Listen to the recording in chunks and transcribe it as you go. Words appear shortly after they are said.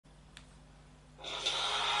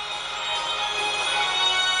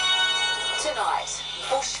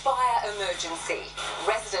emergency.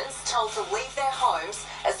 Residents told to leave their homes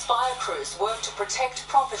as fire crews work to protect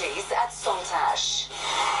properties at Saltash.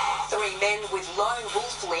 3 men with lone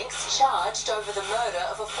wolf links charged over the murder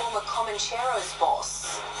of a former Comancheros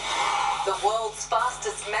boss. The world's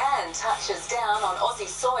fastest man touches down on Aussie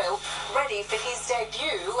soil, ready for his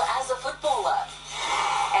debut as a footballer.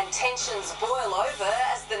 And tensions boil over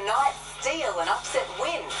as the Knights steal an upset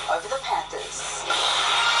win over the Panthers.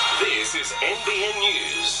 This is NBN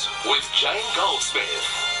News with Jane Goldsmith.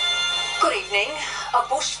 Good evening. A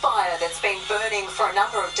bushfire that's been burning for a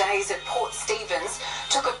number of days at Port Stephens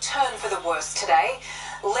took a turn for the worse today.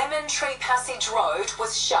 Lemon Tree Passage Road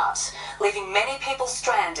was shut, leaving many people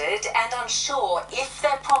stranded and unsure if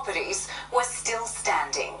their properties were still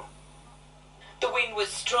standing. The wind was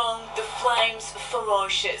strong, the flames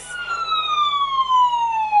ferocious,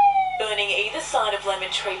 burning either side of Lemon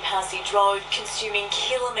Tree Passage Road, consuming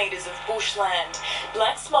kilometres of bushland.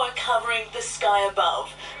 Black smoke covering the sky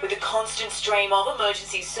above, with a constant stream of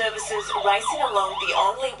emergency services racing along the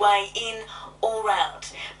only way in or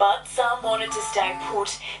out. But some wanted to stay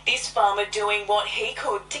put, this farmer doing what he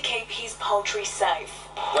could to keep his poultry safe.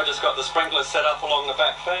 We just got the sprinklers set up along the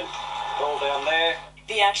back fence, all down there.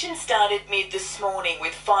 The action started mid this morning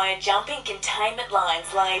with fire jumping containment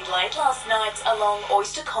lines laid late last night along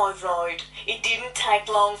Oyster Cove Road. It didn't take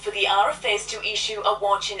long for the RFS to issue a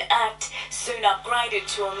watch and act, soon upgraded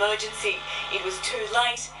to emergency. It was too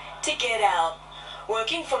late to get out.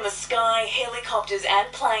 Working from the sky, helicopters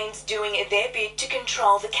and planes doing their bit to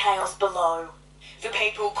control the chaos below. For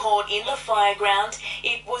people caught in the fire ground,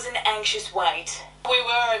 it was an anxious wait. We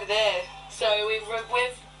were over there, so we've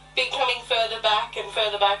been coming further back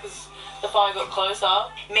as the fire got closer.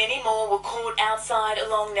 Many more were caught outside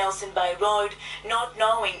along Nelson Bay Road, not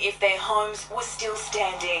knowing if their homes were still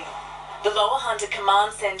standing. The Lower Hunter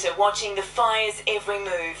Command Centre watching the fire's every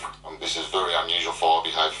move. This is very unusual fire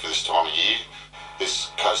behaviour for this time of year.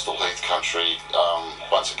 This coastal heath country,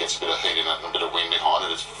 once it gets a bit of heat in it and a bit of wind behind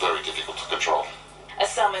it, it's very difficult to control. A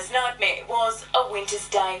summer's nightmare was a winter's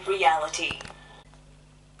day reality.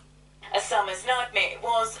 A summer's nightmare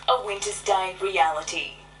was a winter's day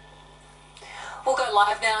reality. We'll go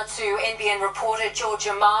live now to NBN reporter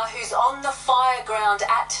Georgia Ma, who's on the fire ground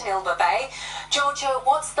at Tanilba Bay. Georgia,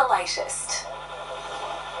 what's the latest?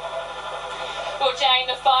 Well, Jane,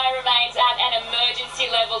 the fire remains at an emergency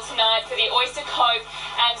level tonight for the Oyster Cove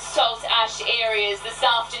and Salt Ash areas. This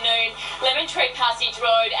afternoon, Lemon Tree Passage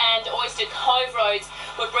Road and Oyster Cove roads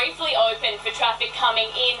were briefly open for traffic coming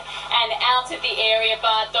in and out of the area,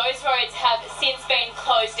 but those roads have since been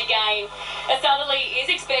closed again. A southerly is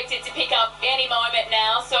expected to pick up any moment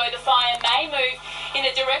now, so the fire may move in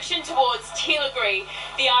a direction towards Tilligary.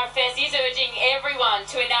 The RFS is urging everyone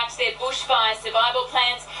to enact their bushfire survival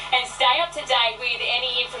plans and stay up to date with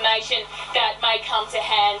any information that may come to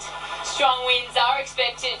hand. Strong winds are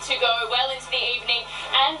expected to go well into the evening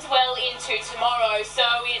and well into tomorrow, so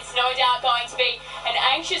it's no doubt going to be an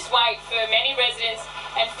anxious wait for many residents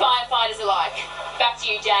and firefighters alike. Back to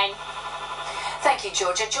you, Jane. Thank you,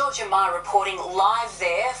 Georgia. Georgia Ma reporting live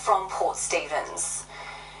there from Port Stephens.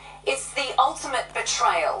 It's the ultimate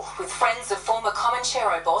betrayal, with friends of former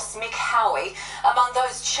Comanchero boss Mick Howie among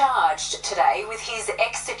those charged today with his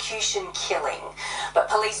execution killing. But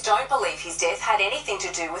police don't believe his death had anything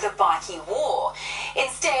to do with a bikie war.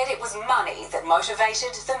 Instead, it was money that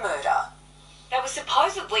motivated the murder. They were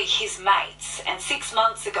supposedly his mates, and 6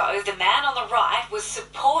 months ago, the man on the right was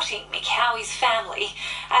supporting Mick Howie's family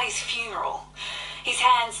at his funeral. His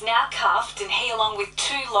hands now cuffed, and he, along with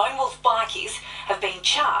 2 lone wolf bikies, have been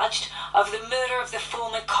charged over the murder of the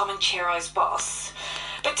former Comancheros boss.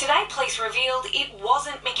 But today, police revealed it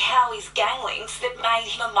wasn't Mick Howie's gang links that made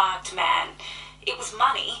him a marked man. It was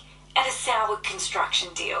money and a soured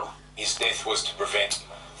construction deal. His death was to prevent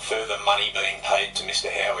further money being paid to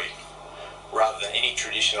Mr. Howie, rather than any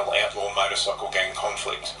traditional outlaw motorcycle gang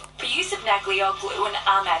conflict. For Yusuf Naglioglu and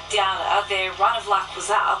Ahmad Dowda, their run of luck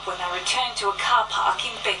was up when they returned to a car park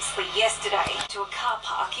in Bexley yesterday.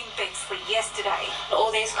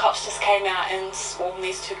 All these cops just came out and swarmed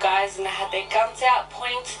these 2 guys, and they had their guns out,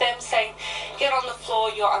 pointing to them, saying, "Get on the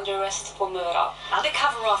floor, you're under arrest for murder."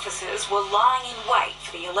 Undercover officers were lying in wait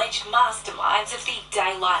for the alleged masterminds of the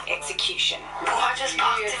daylight execution. I just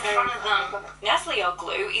parked in front of them.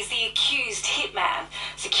 Naglioglu is the accused hitman.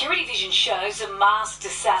 Security vision shows a masked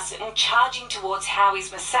assassin charging towards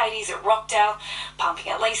Howie's Mercedes at Rockdale,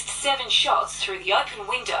 pumping at least 7 shots through the open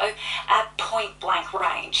window at point-blank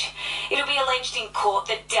range. It'll be alleged in court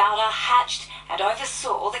that Dowda hatched and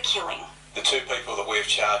oversaw the killing. The two people that we've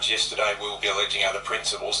charged yesterday will be alleging are the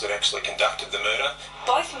principals that actually conducted the murder.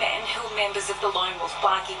 Both men, who are members of the Lone Wolf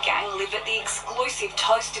bikie gang, live at the exclusive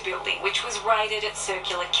Toaster building, which was raided at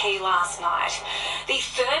Circular Quay last night. The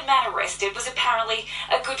third man arrested was apparently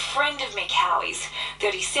a good friend of Mick Howie's,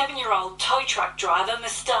 37-year-old tow truck driver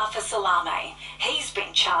Mustafa Salame. He's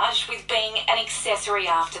been charged with being an accessory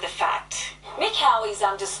after the fact. Mick Howie's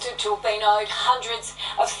understood to have been owed hundreds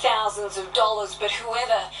of thousands of dollars, but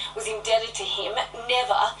whoever was indebted to him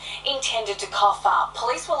never intended to cough up.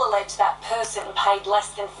 Police will allege that person paid less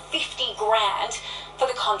than 50 grand for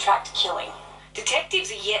the contract killing.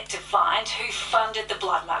 Detectives are yet to find who funded the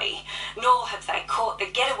blood money, nor have they caught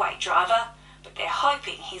the getaway driver, but they're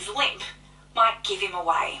hoping his limp might give him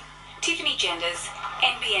away. Tiffany Genders,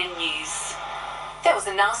 NBN News. There was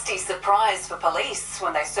a nasty surprise for police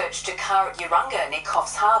when they searched a car at Urunga near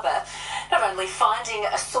Coffs Harbour, not only finding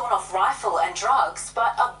a sawn-off rifle and drugs,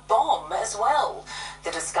 but a bomb as well.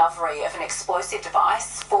 The discovery of an explosive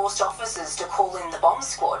device forced officers to call in the bomb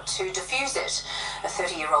squad to defuse it. A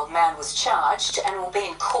 30-year-old man was charged and will be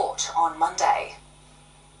in court on Monday.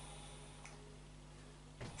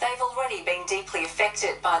 They've already been deeply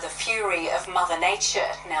affected by the fury of Mother Nature.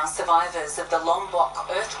 Now survivors of the Lombok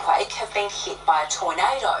earthquake have been hit by a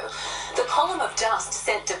tornado. The column of dust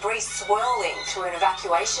sent debris swirling through an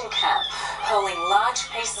evacuation camp, hurling large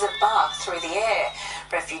pieces of bark through the air.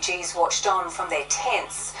 Refugees watched on from their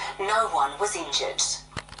tents. No one was injured.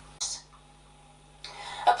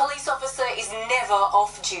 A police officer is never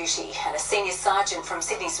off duty, and a senior sergeant from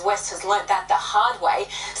Sydney's West has learnt that the hard way,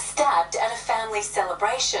 stabbed at a family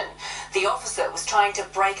celebration. The officer was trying to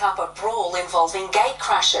break up a brawl involving gate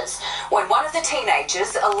crashers when one of the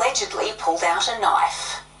teenagers allegedly pulled out a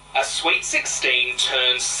knife. A sweet 16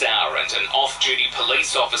 turns sour and an off-duty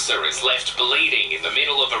police officer is left bleeding in the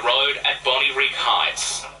middle of a road at Bonnyrigg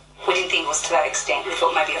Heights. We didn't think it was to that extent. We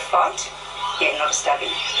thought maybe a fight. Yeah, not a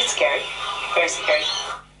stabbing. It's scary. Very scary.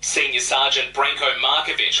 Senior Sergeant Branko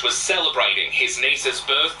Markovic was celebrating his niece's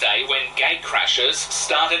birthday when gate crashers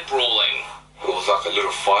started brawling. It was like a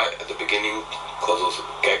little fight at the beginning because it was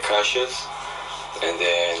gate crashers, and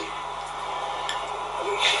then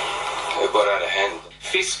it got out of hand.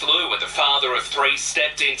 Fists flew when the father of three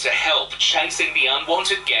stepped in to help, chasing the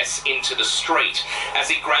unwanted guests into the street. As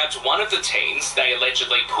he grabbed one of the teens, they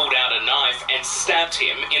allegedly pulled out a knife and stabbed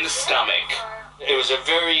him in the stomach. It was a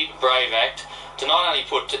very brave act to not only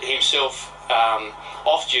put himself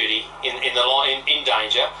off duty in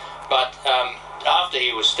danger, but after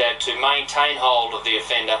he was stabbed, to maintain hold of the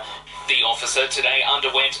offender. The officer today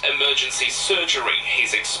underwent emergency surgery.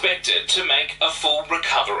 He's expected to make a full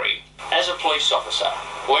recovery. As a police officer,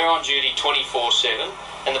 we're on duty 24/7,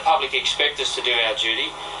 and the public expect us to do our duty,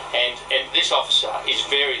 and this officer is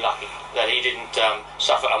very lucky that he didn't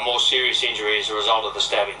suffer a more serious injury as a result of the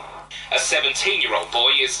stabbing. A 17-year-old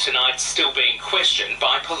boy is tonight still being questioned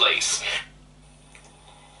by police.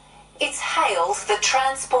 It's hailed the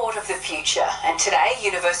transport of the future, and today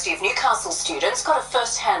University of Newcastle students got a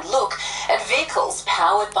first-hand look at vehicles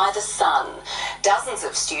powered by the sun. Dozens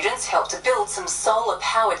of students helped to build some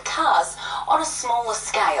solar-powered cars on a smaller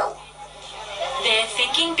scale. They're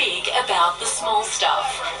thinking big about the small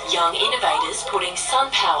stuff. Young innovators putting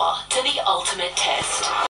sun power to the ultimate test.